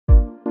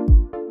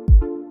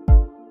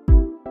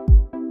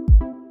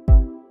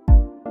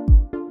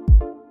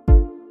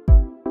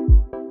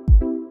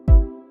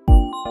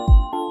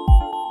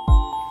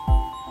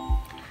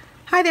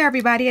Hi there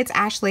everybody, it's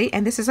Ashley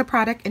and this is a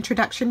product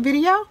introduction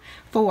video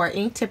for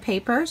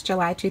Ink2Paper's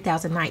July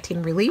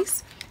 2019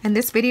 release. In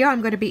this video I'm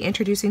going to be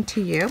introducing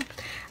to you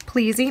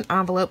Pleasing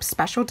Envelope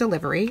Special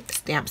Delivery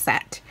Stamp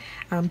Set.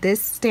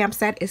 This stamp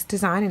set is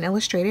designed and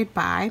illustrated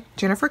by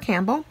Jennifer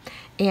Campbell,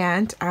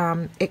 and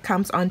it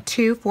comes on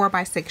two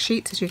 4x6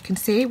 sheets, as you can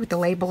see, with the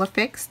label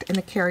affixed and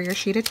the carrier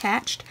sheet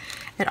attached.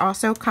 It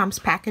also comes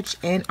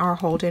packaged in our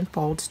hold and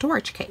fold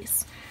storage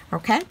case.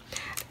 Okay,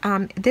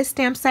 this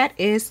stamp set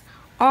is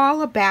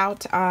all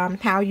about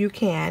how you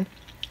can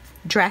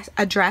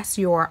address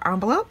your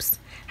envelopes.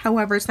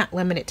 However, it's not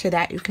limited to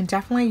that. You can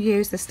definitely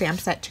use the stamp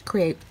set to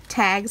create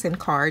tags and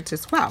cards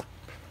as well.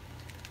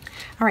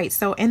 All right,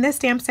 so in this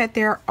stamp set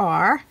there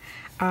are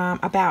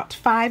about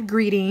 5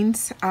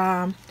 greetings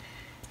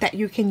that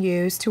you can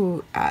use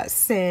to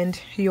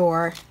send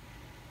your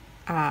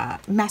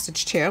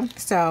message to.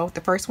 So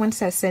the first one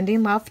says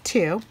sending love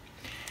to,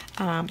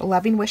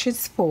 loving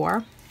wishes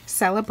for,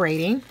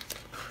 celebrating,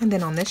 and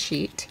then on this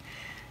sheet,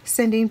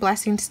 sending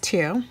blessings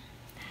to,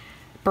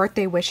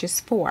 birthday wishes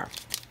for.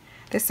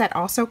 This set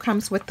also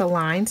comes with the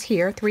lines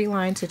here, 3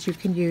 lines that you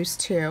can use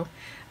to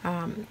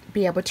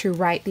be able to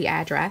write the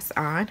address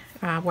on,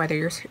 whether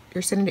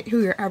you're sending it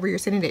whoever you're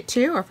sending it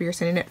to or if you're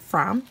sending it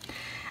from.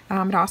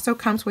 It also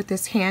comes with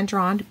this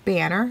hand-drawn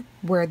banner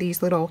where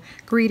these little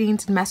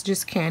greetings and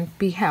messages can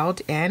be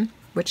held in,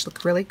 which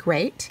look really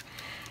great.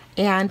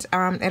 And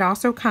it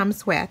also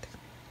comes with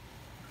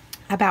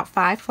about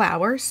 5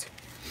 flowers.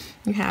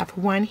 You have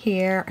one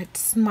here,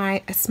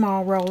 a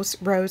small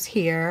rose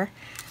here.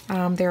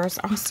 There's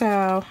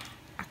also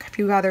a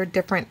few other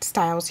different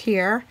styles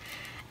here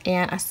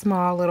and a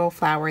small little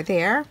flower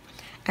there.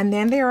 And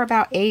then there are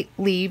about 8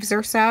 leaves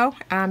or so.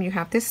 You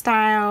have this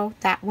style,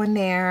 that one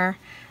there,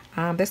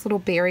 this little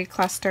berry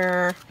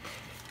cluster.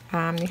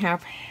 You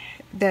have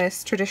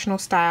this traditional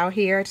style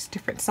here, it's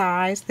different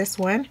size, this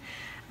one.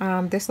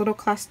 This little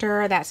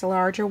cluster, that's a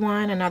larger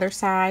one, another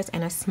size,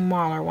 and a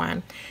smaller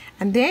one.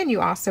 And then you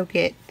also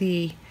get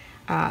the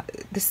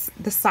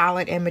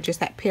solid images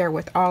that pair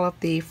with all of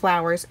the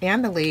flowers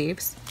and the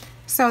leaves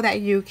so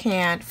that you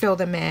can fill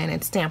them in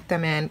and stamp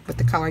them in with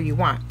the color you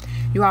want.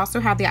 You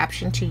also have the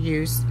option to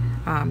use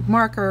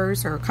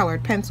markers or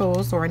colored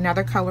pencils or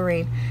another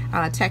coloring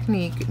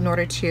technique in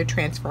order to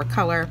transfer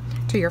color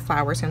to your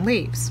flowers and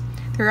leaves.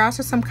 There are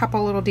also some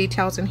couple little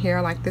details in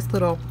here, like this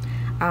little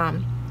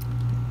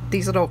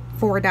these little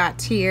 4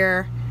 dots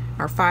here,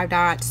 or 5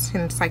 dots,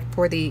 and it's like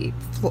for the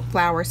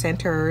flower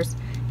centers.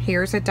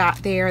 Here's a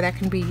dot there that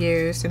can be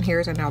used, and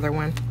here's another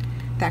one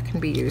that can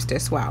be used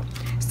as well.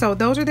 So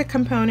those are the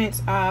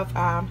components of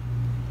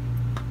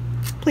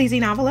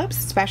Pleasing Envelopes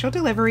Special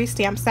Delivery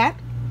Stamp Set.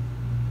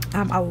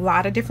 A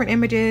lot of different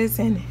images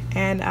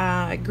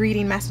and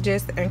greeting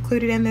messages are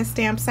included in this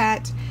stamp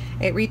set.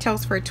 It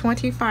retails for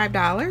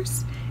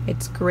 $25.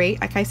 It's great,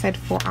 like I said,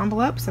 for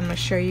envelopes. I'm going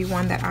to show you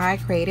one that I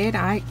created.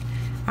 I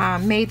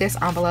made this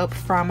envelope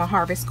from a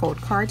Harvest Gold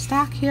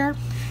cardstock here,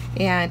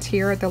 and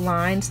here are the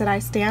lines that I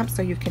stamped,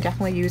 so you can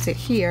definitely use it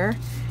here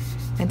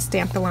and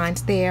stamp the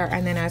lines there,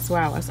 and then as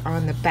well as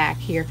on the back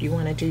here if you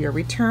want to do your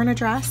return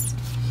address.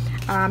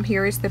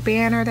 Here is the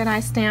banner that I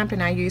stamped,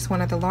 and I used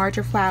one of the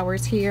larger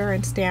flowers here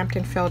and stamped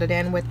and filled it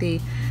in with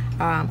the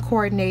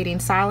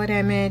coordinating solid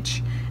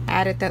image.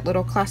 Added that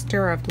little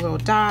cluster of little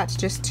dots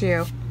just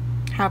to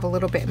have a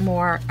little bit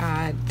more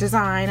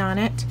design on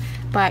it.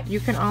 But you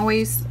can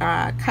always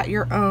cut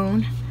your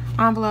own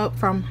envelope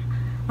from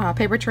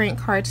paper tray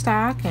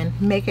cardstock and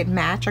make it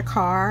match a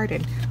card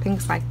and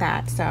things like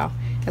that. So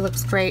it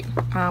looks great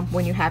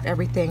when you have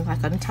everything,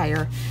 like an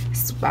entire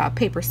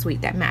paper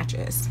suite that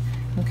matches.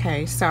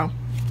 Okay, so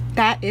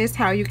that is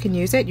how you can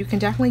use it. You can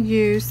definitely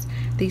use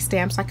these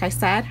stamps, like I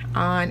said,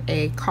 on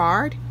a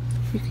card.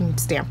 You can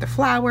stamp the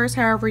flowers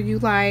however you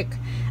like.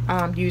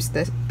 Use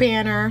the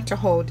banner to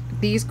hold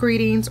these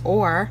greetings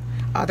or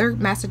other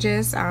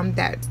messages,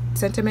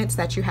 sentiments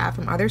that you have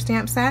from other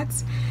stamp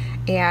sets.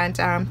 And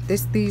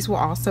these will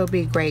also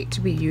be great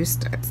to be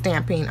used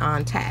stamping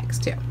on tags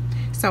too.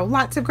 So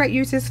lots of great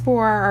uses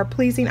for our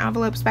Pleasing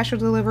Envelope Special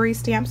Delivery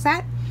Stamp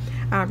Set.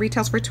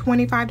 Retails for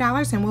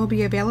 $25 and will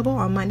be available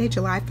on Monday,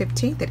 July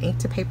 15th at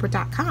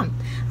ink2paper.com.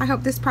 I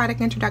hope this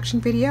product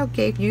introduction video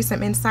gave you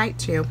some insight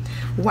to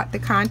what the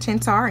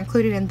contents are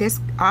included in this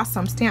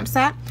awesome stamp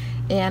set,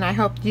 and I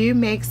hope you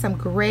make some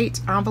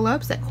great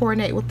envelopes that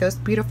coordinate with those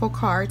beautiful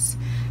cards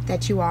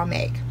that you all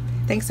make.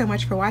 Thanks so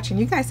much for watching.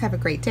 You guys have a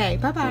great day.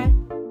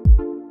 Bye-bye.